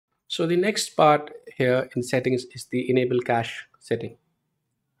So the next part here in settings is the enable cache setting.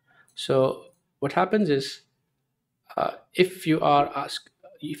 So what happens is, if you are asked,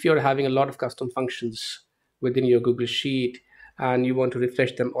 if you're having a lot of custom functions within your Google Sheet and you want to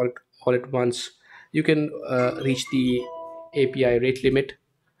refresh them all at once, you can reach the API rate limit,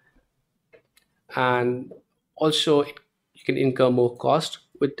 and also you can incur more cost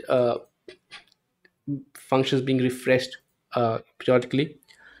with functions being refreshed periodically.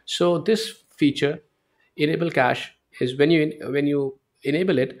 So this feature, enable cache, is when you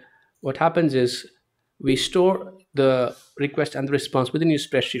enable it, what happens is we store the request and the response within your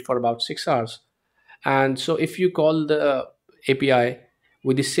spreadsheet for about 6 hours. And so if you call the API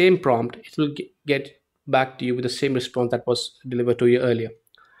with the same prompt, it will get back to you with the same response that was delivered to you earlier.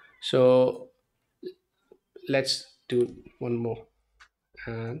 So let's do one more.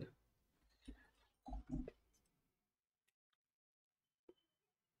 And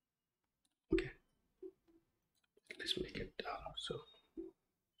okay, let's make it so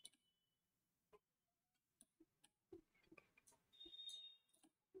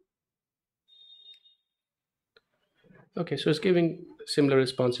okay, so it's giving similar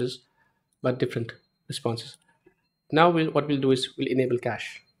responses but different responses. Now what we'll do is we'll enable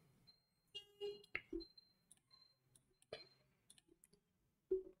cache.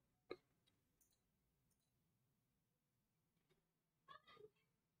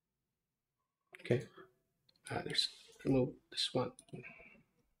 Okay, let's remove this one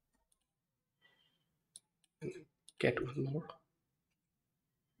and get one more.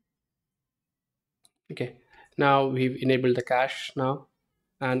 Okay, now we've enabled the cache now,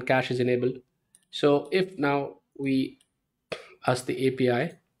 and cache is enabled. So if now we ask the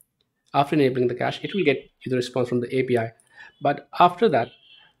API, after enabling the cache, it will get you the response from the API. But after that,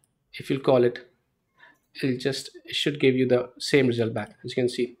 if you call it, it should give you the same result back. As you can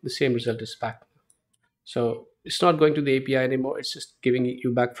see, the same result is back. So it's not going to the API anymore, it's just giving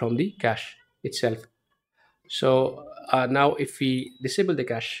you back from the cache itself. So now if we disable the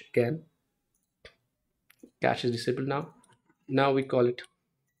cache again, cache is disabled now. Now we call it,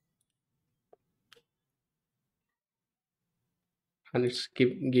 and it's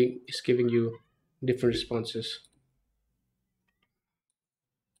giving you different responses.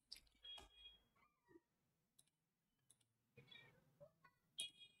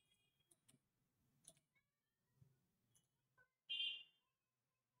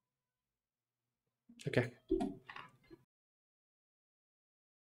 Okay.